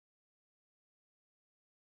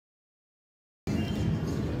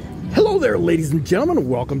there, ladies and gentlemen.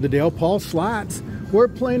 Welcome to DalePaulSlots. We're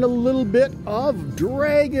playing a little bit of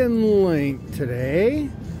Dragon Link today.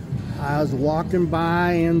 I was walking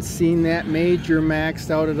by and seen that major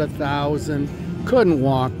maxed out at 1,000. Couldn't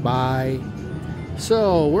walk by.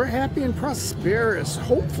 So we're happy and prosperous.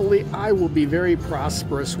 Hopefully I will be very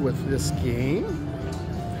prosperous with this game.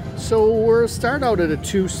 So we'll start out at a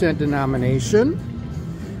 2-cent denomination.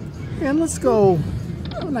 And let's go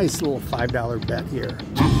a nice little $5 bet here.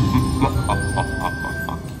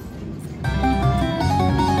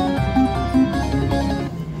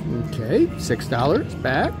 Okay, $6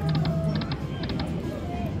 back.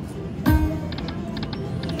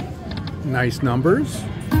 Nice numbers.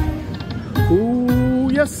 Ooh,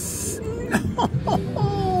 yes.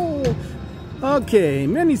 Okay,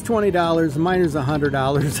 mini's $20, minor's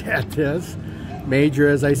 $100 at this. Major,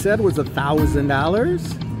 as I said, was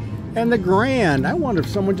 $1,000. And the grand, I wonder if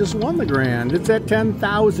someone just won the grand. It's at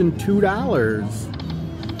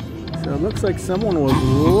 $10,002. So it looks like someone was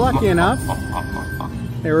lucky enough.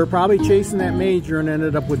 They were probably chasing that major and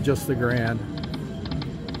ended up with just the grand.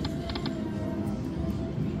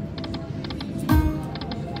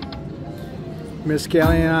 Miss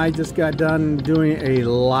Kelly and I just got done doing a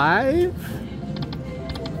live.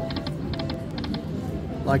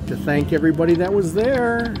 I'd like to thank everybody that was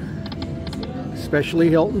there, especially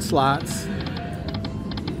Hilton Slots.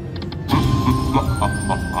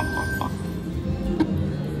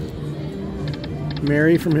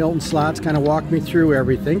 Mary from Hilton Slots kind of walked me through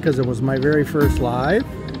everything because it was my very first live.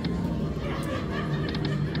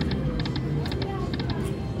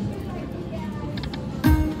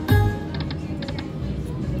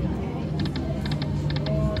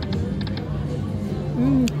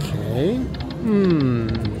 Okay.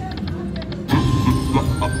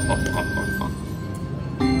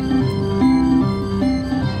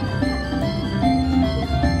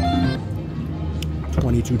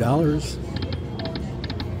 $22.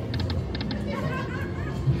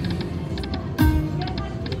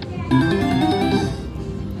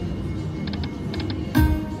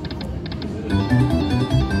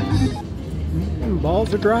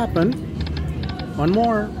 Balls are dropping. One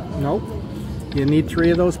more. Nope. You need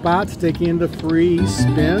 3 of those spots. Take you into free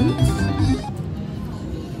spins.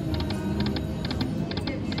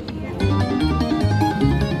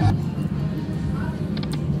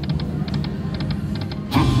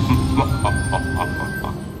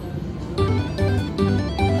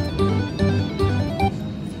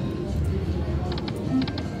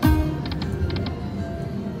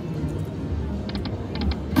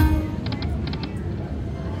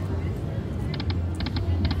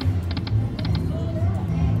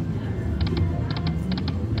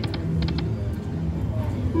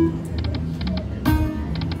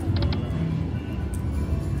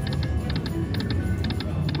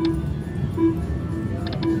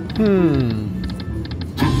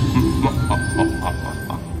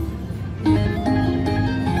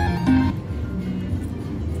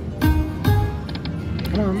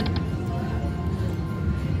 Come on.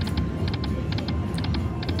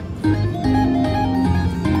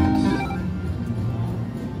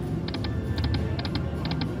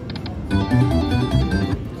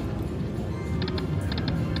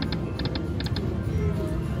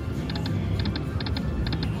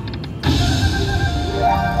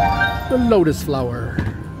 The lotus flower.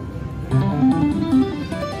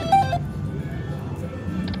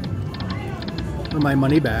 For my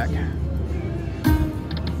money back.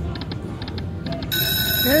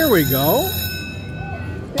 There we go.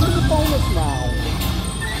 Into the bonus round.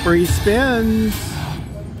 Free spins.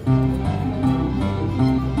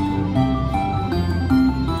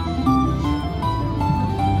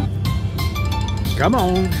 Come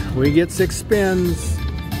on. We get 6 spins.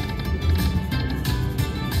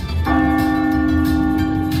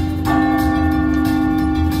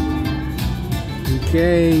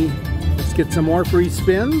 Okay, let's get some more free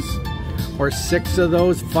spins or 6 of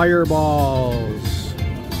those fireballs.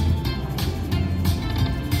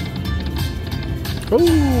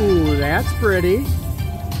 Ooh, that's pretty.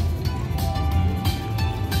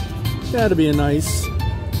 That'll be a nice.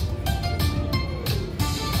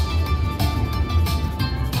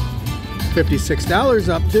 $56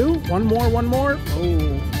 up to. One more.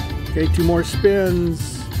 Oh, okay, 2 more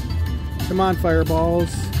spins. Come on,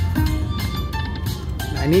 fireballs.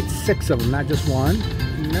 I need 6 of them, not just 1.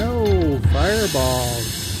 No,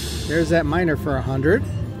 fireballs. There's that minor for 100.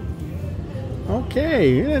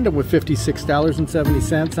 Okay, you end up with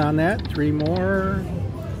 $56.70 on that. 3 more.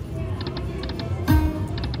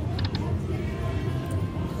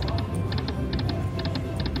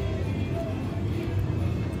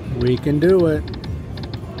 We can do it.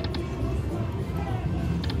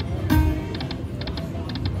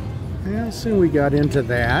 Yeah, soon we got into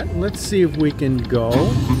that. Let's see if we can go.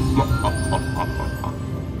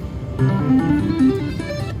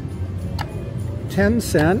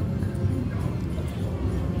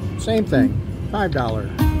 $0.10. Same thing.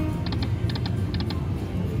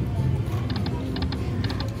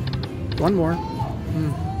 $5. One more.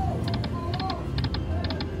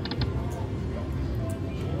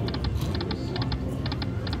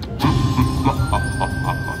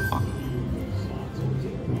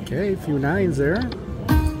 Okay, a few 9s there.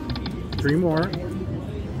 3 more.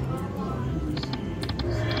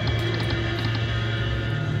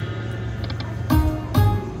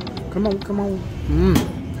 Come on, come on.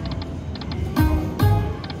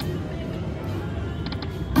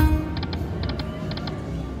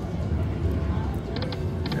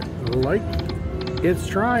 Like it's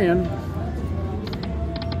trying.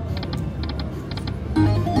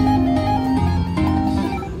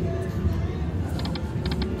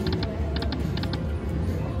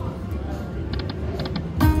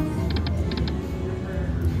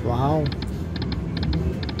 Wow.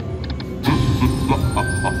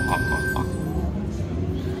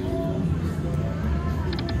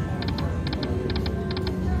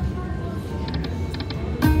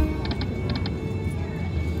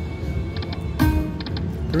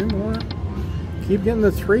 Three more. Keep getting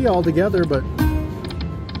the 3 all together, but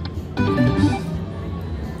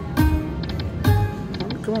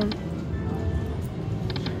come on.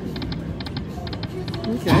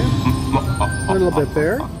 Okay. A little bit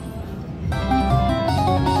there.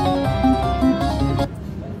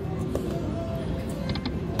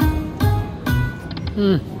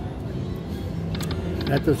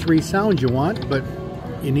 Not the 3 sounds you want, but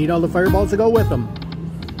you need all the fireballs to go with them.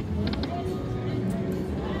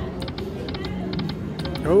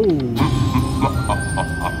 Oh.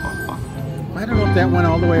 I don't know if that went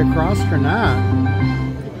all the way across or not.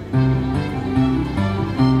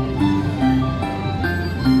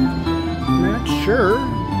 Not sure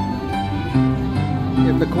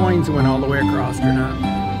if the coins went all the way across or not.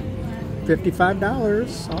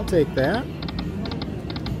 $55. I'll take that.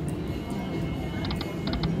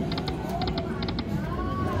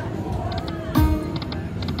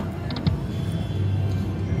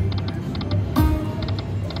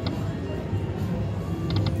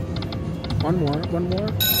 One more.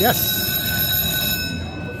 Yes.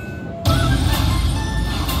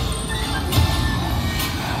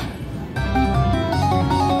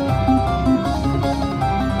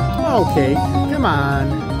 Okay, come on.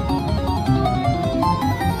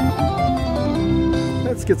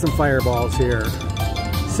 Let's get some fireballs here.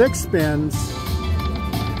 6 spins.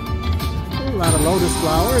 A lot of lotus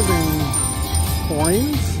flowers and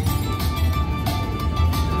coins.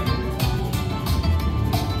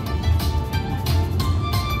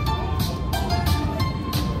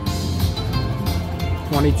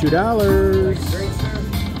 $22.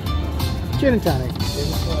 Gin and tonic.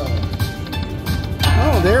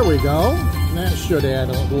 Oh, there we go. That should add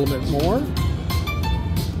a little bit more.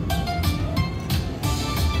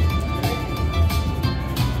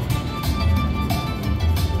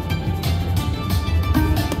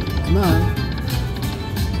 Come on.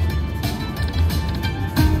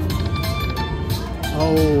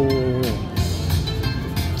 Oh.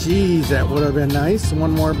 Geez, that would have been nice.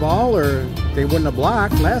 One more ball, or they wouldn't have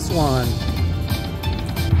blocked. Last one.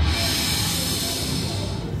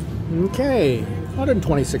 Okay,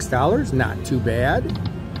 $126. Not too bad.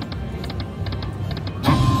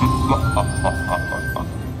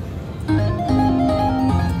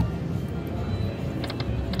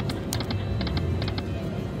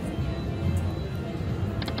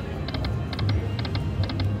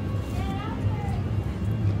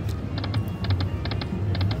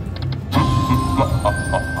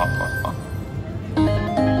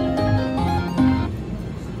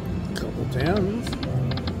 Couple 10s.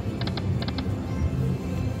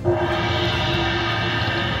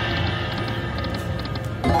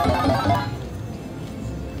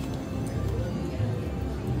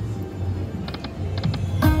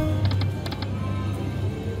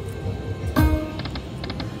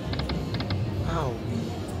 Wow.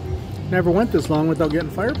 Never went this long without getting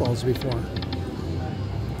fireballs before.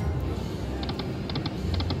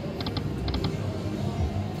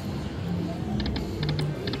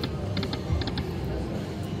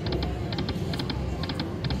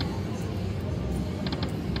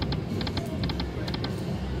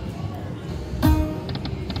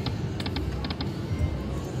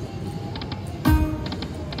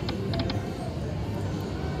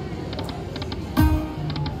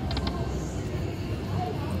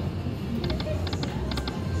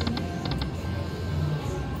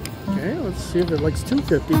 Let's see if it likes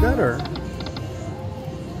 250 better.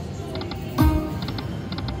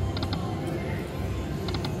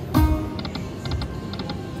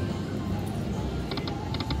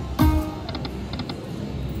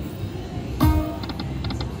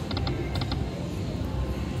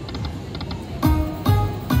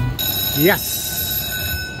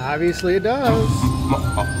 Yes! Obviously it does.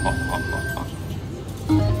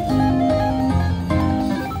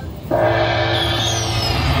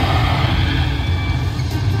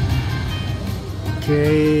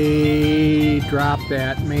 Okay, drop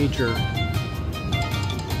that major.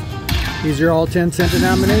 These are all 10-cent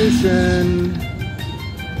denomination.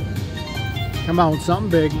 Come on, something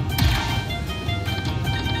big.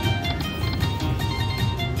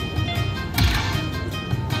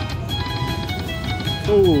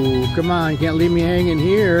 Oh, come on, you can't leave me hanging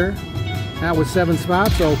here. Not with 7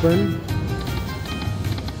 spots open.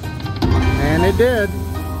 And it did.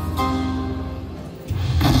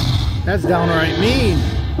 That's downright mean.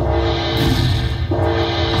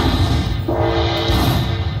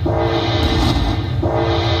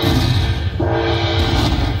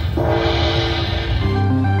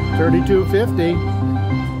 $32.50.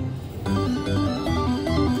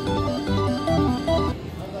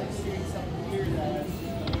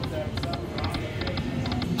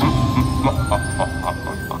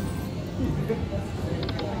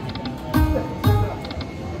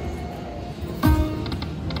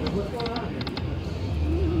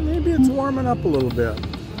 Maybe it's warming up a little bit.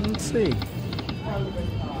 Let's see.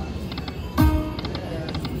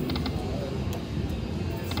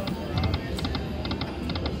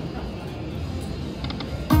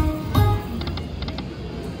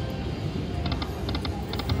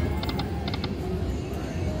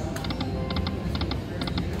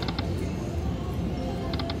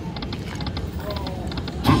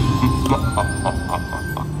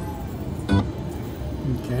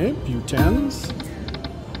 Okay, few 10s.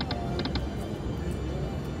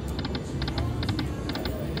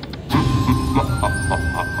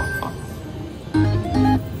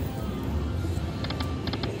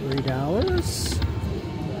 $3.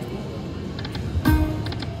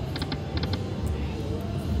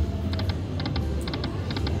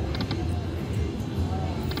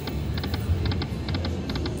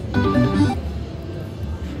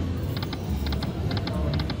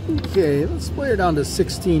 Okay, let's play her down to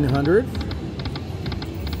 1,600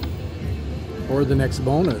 or the next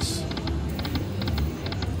bonus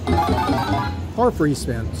or free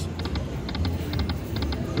spins.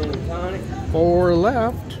 4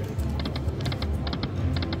 left.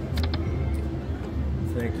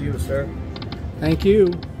 Thank you, sir. Thank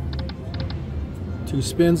you. 2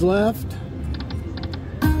 spins left.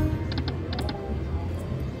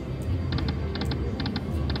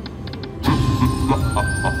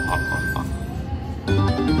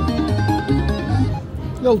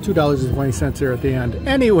 Little $2.20 there at the end.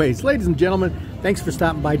 Anyways, ladies and gentlemen, thanks for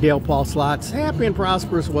stopping by Dale Paul Slots. Happy and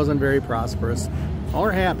prosperous wasn't very prosperous.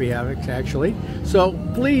 Or happy, actually. So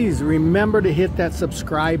please remember to hit that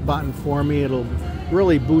subscribe button for me. It'll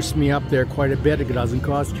really boost me up there quite a bit. It doesn't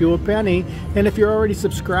cost you a penny. And if you're already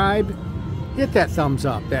subscribed, hit that thumbs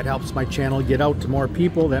up. That helps my channel get out to more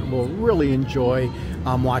people that will really enjoy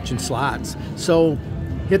watching slots. So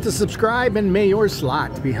hit the subscribe and may your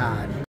slot be hot.